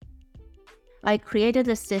I created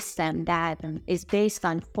a system that is based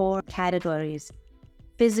on 4 categories: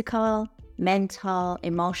 physical, mental,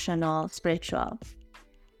 emotional, spiritual.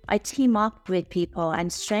 I team up with people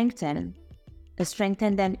and strengthen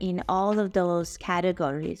them in all of those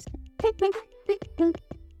categories.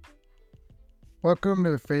 Welcome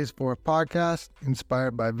to the Phase 4 podcast,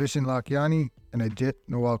 inspired by Vishen Lakiani and Ajit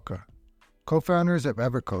Nawalkar, co-founders of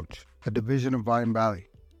EverCoach, a division of Vine Valley.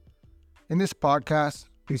 In this podcast,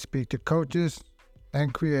 we speak to coaches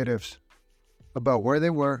and creatives about where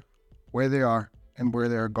they were, where they are, and where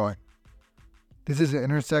they are going. This is an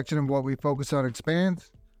intersection of what we focus on expands,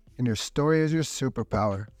 and your story is your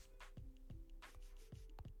superpower.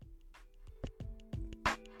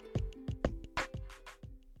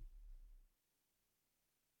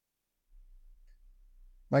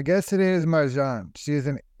 My guest today is Marjan. She is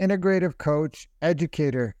an integrative coach,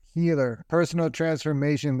 educator, healer, personal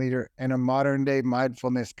transformation leader, and a modern-day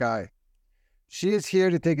mindfulness guide. She is here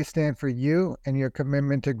to take a stand for you and your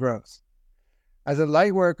commitment to growth. As a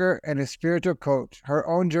light worker and a spiritual coach, her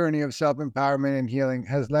own journey of self-empowerment and healing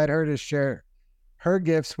has led her to share her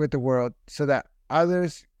gifts with the world so that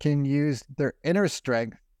others can use their inner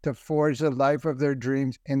strength to forge the life of their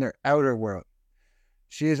dreams in their outer world.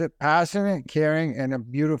 She is a passionate, caring, and a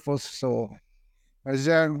beautiful soul.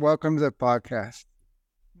 Marjan, welcome to the podcast.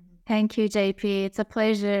 Thank you, JP. It's a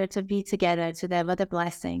pleasure to be together today. What a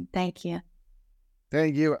blessing. Thank you.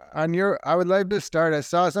 Thank you. I would like to start. I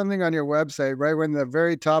saw something on your website, right when the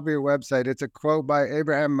very top of your website, it's a quote by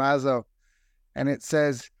Abraham Maslow, and it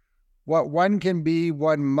says, "What one can be,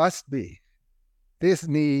 one must be. This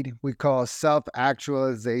need we call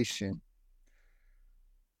self-actualization."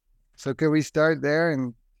 So can we start there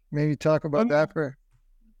and maybe talk about that for?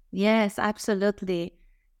 Yes, absolutely.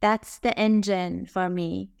 That's the engine for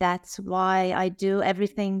me. That's why I do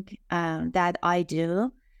everything that I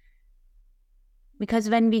do. Because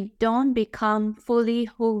when we don't become fully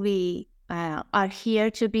who we are here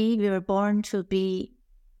to be, we were born to be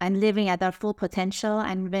and living at our full potential.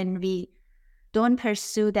 And when we don't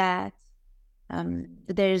pursue that,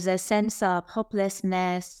 there's a sense of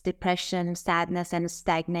hopelessness, depression, sadness, and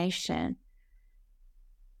stagnation.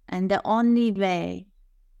 And the only way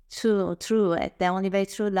through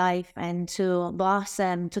life and to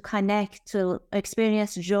blossom, to connect, to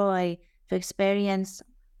experience joy, to experience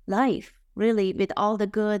life, really, with all the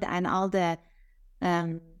good and all the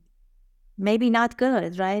maybe not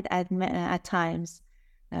good, right, at times,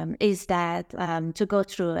 is that to go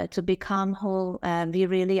through it, to become who we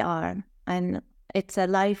really are. And it's a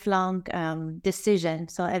lifelong decision.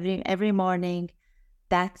 So every morning,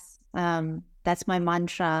 that's my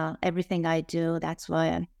mantra. Everything I do, that's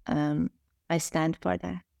why I stand for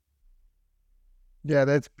that. Yeah,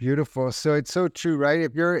 that's beautiful. So it's so true, right?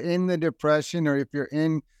 If you're in the depression or if you're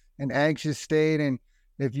in an anxious state and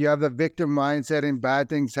if you have the victim mindset and bad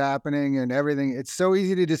things happening and everything, it's so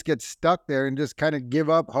easy to just get stuck there and just kind of give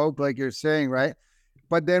up hope, like you're saying, right?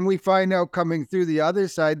 But then we find out coming through the other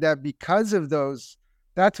side that because of those,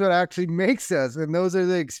 that's what actually makes us. And those are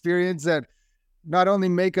the experiences that not only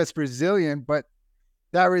make us resilient, but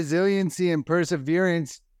that resiliency and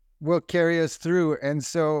perseverance will carry us through. And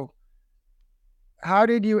so how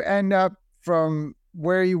did you end up from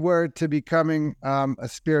where you were to becoming a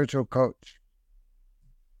spiritual coach?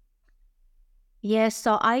 Yes,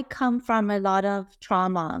 so I come from a lot of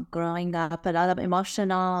trauma growing up, a lot of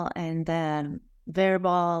emotional and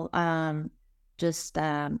verbal,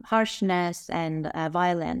 harshness and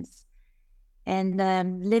violence. And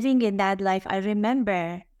living in that life, I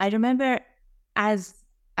remember as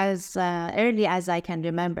early as I can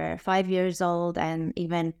remember, 5 years old, and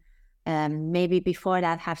even maybe before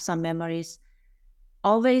that, have some memories.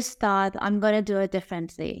 Always thought, I'm going to do it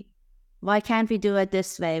differently. Why can't we do it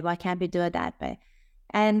this way? Why can't we do it that way?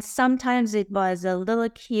 And sometimes it was a little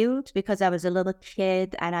cute because I was a little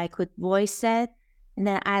kid and I could voice it. And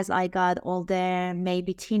then as I got older,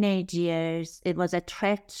 maybe teenage years, it was a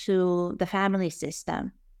threat to the family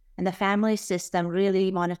system. And the family system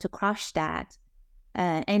really wanted to crush that.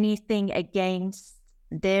 Anything against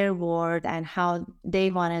their word and how they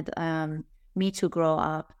wanted me to grow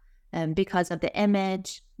up because of the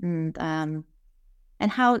image and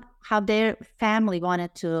how their family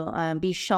wanted to be shown